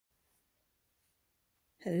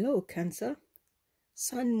Hello, Cancer,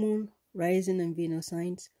 Sun, Moon, Rising, and Venus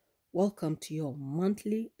signs. Welcome to your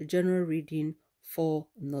monthly general reading for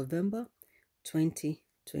November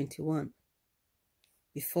 2021.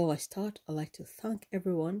 Before I start, I'd like to thank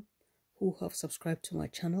everyone who have subscribed to my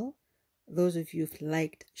channel. Those of you who've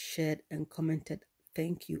liked, shared, and commented,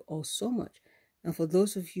 thank you all so much. And for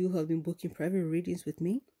those of you who have been booking private readings with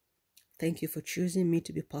me, thank you for choosing me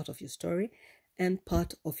to be part of your story and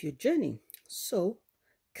part of your journey. So,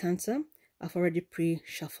 Cancer, I've already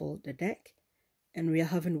pre-shuffled the deck, and we are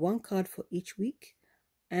having one card for each week.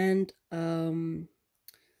 And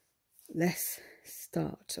let's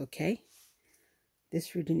start, okay?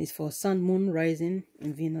 This reading is for Sun, Moon, Rising,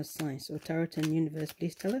 and Venus signs. So Tarot and Universe,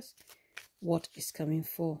 please tell us what is coming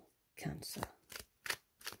for Cancer.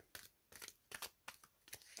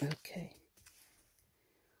 Okay.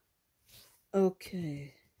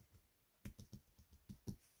 Okay.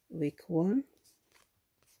 Week 1.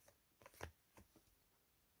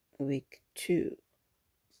 Week 2.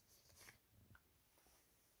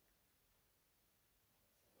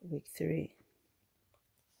 Week 3.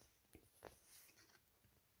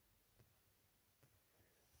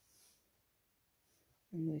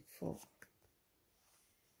 And week 4.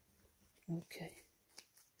 Okay.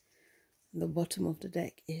 The bottom of the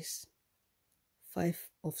deck is 5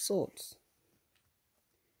 of Swords.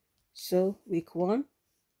 So week 1,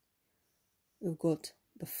 we've got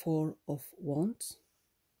the 4 of Wands.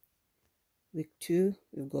 Week 2,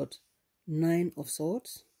 we've got 9 of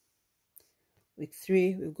Swords. Week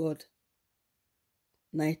 3, we've got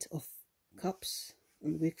Knight of Cups.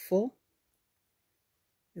 And week 4,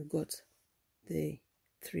 we've got the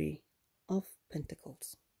 3 of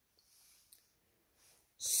Pentacles.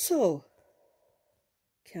 So,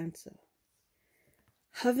 Cancer,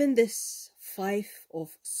 having this 5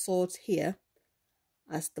 of Swords here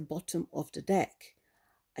as the bottom of the deck,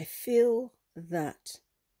 I feel that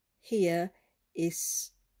here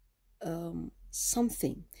is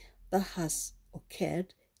something that has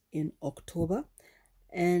occurred in October,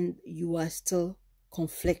 and you are still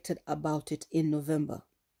conflicted about it in November.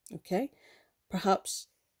 Okay, perhaps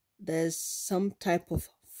there's some type of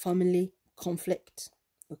family conflict,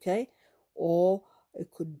 okay, or it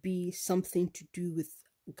could be something to do with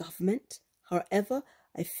government. However,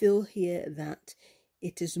 I feel here that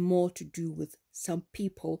it is more to do with some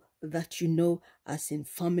people that you know, as in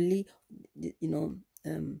family,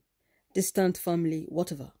 distant family,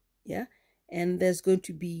 whatever, yeah. And there's going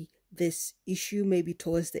to be this issue maybe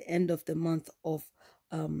towards the end of the month of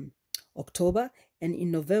October, and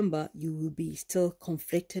in November you will be still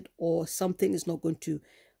conflicted, or something is not going to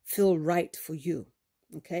feel right for you.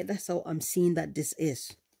 Okay, that's how I'm seeing that this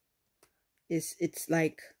is. It's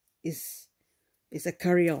a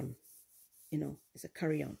carry-on, it's a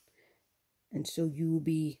carry-on. And so you will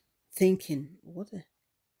be thinking, what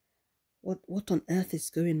on earth is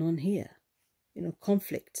going on here?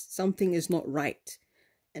 Conflict, something is not right.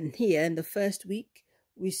 And here in the first week,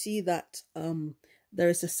 we see that there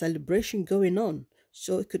is a celebration going on.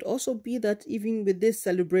 So it could also be that even with this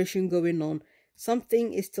celebration going on,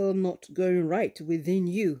 something is still not going right within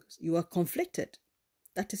you. You are conflicted.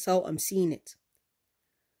 That is how I'm seeing it.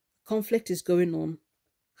 Conflict is going on,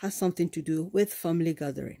 has something to do with family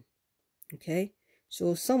gathering. Okay,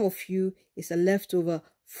 so some of you is a leftover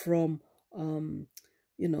from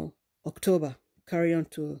October, carry on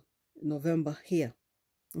to November here.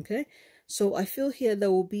 Okay, so I feel here there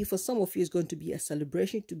will be, for some of you, is going to be a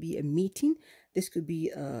celebration, to be a meeting. This could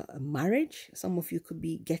be a marriage. Some of you could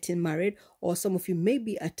be getting married, or some of you may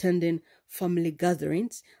be attending family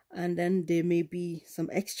gatherings, and then there may be some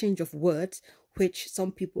exchange of words which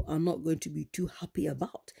some people are not going to be too happy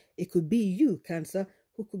about. It could be you, Cancer,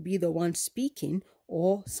 who could be the one speaking,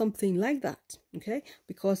 or something like that. Okay,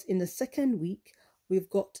 because in the second week we've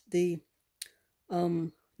got the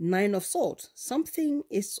 9 of Swords. Something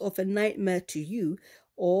is of a nightmare to you,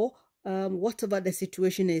 or whatever the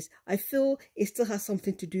situation is. I feel it still has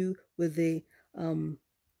something to do with the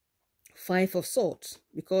 5 of Swords,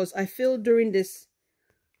 because I feel during this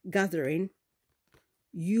gathering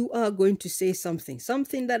you are going to say something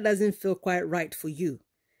that doesn't feel quite right for you,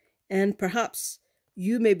 and perhaps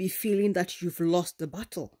you may be feeling that you've lost the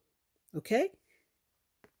battle. Okay,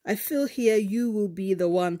 I feel here you will be the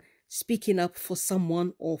one speaking up for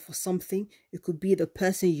someone or for something. It could be the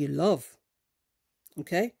person you love.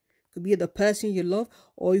 Okay, it could be the person you love,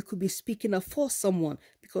 or you could be speaking up for someone,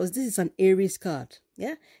 because this is an Aries card,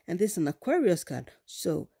 yeah, and this is an Aquarius card.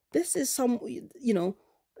 So this is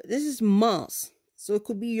this is Mars. So it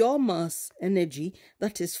could be your Mars energy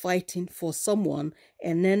that is fighting for someone,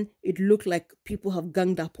 and then it looked like people have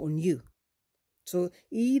ganged up on you. So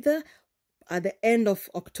either at the end of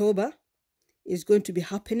October is going to be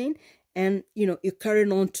happening, and you're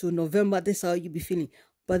carrying on to November. This is how you'll be feeling.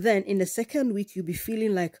 But then in the second week, you'll be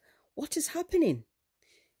feeling like, what is happening?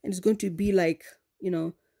 And it's going to be like,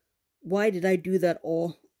 why did I do that?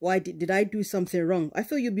 Or why did I do something wrong? I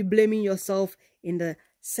feel you'll be blaming yourself in the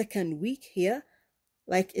second week here.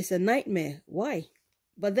 Like it's a nightmare. Why?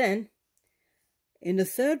 But then in the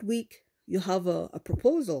third week, you have a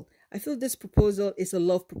proposal. I feel this proposal is a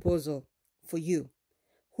love proposal for you.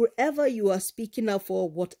 Whoever you are speaking up for,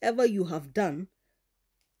 whatever you have done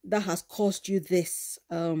that has caused you this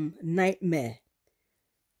nightmare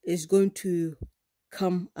is going to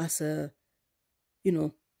come as a,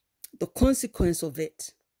 the consequence of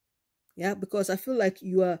it. Yeah, because I feel like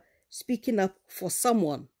you are speaking up for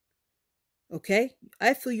someone. Okay,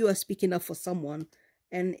 I feel you are speaking up for someone,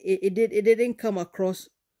 and it didn't come across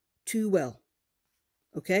too well.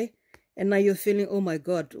 Okay, and now you're feeling, oh my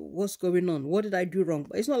God, what's going on? What did I do wrong?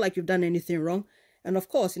 But it's not like you've done anything wrong. And of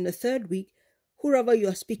course, in the third week, whoever you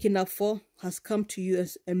are speaking up for has come to you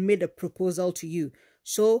and made a proposal to you.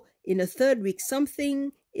 So in the third week,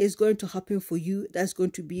 something is going to happen for you that's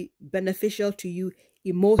going to be beneficial to you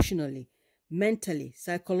emotionally, mentally,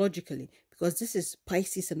 psychologically, because this is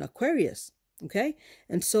Pisces and Aquarius. Okay,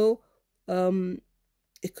 and so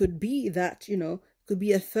it could be that, could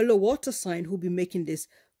be a fellow water sign who'll be making this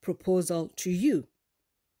proposal to you,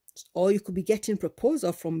 or you could be getting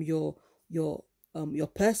proposal from your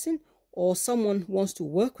person, or someone who wants to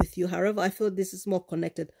work with you. However, I feel this is more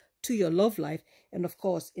connected to your love life. And of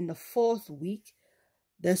course, in the fourth week,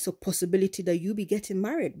 there's a possibility that you'll be getting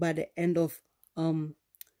married by the end of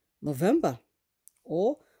November,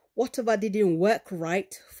 or whatever didn't work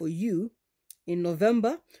right for you in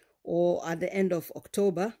November or at the end of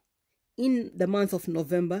October, in the month of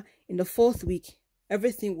November, in the fourth week,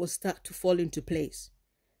 everything will start to fall into place.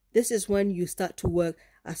 This is when you start to work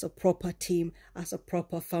as a proper team, as a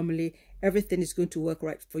proper family. Everything is going to work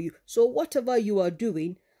right for you. So whatever you are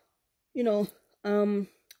doing,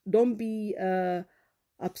 don't be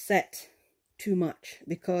upset too much,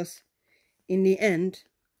 because in the end,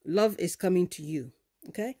 love is coming to you.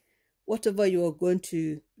 Okay, whatever you are going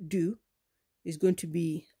to do is going to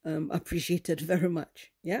be appreciated very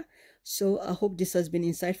much. Yeah, so I hope this has been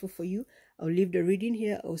insightful for you. I'll leave the reading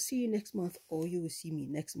here. I'll see you next month, or you will see me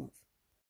next month.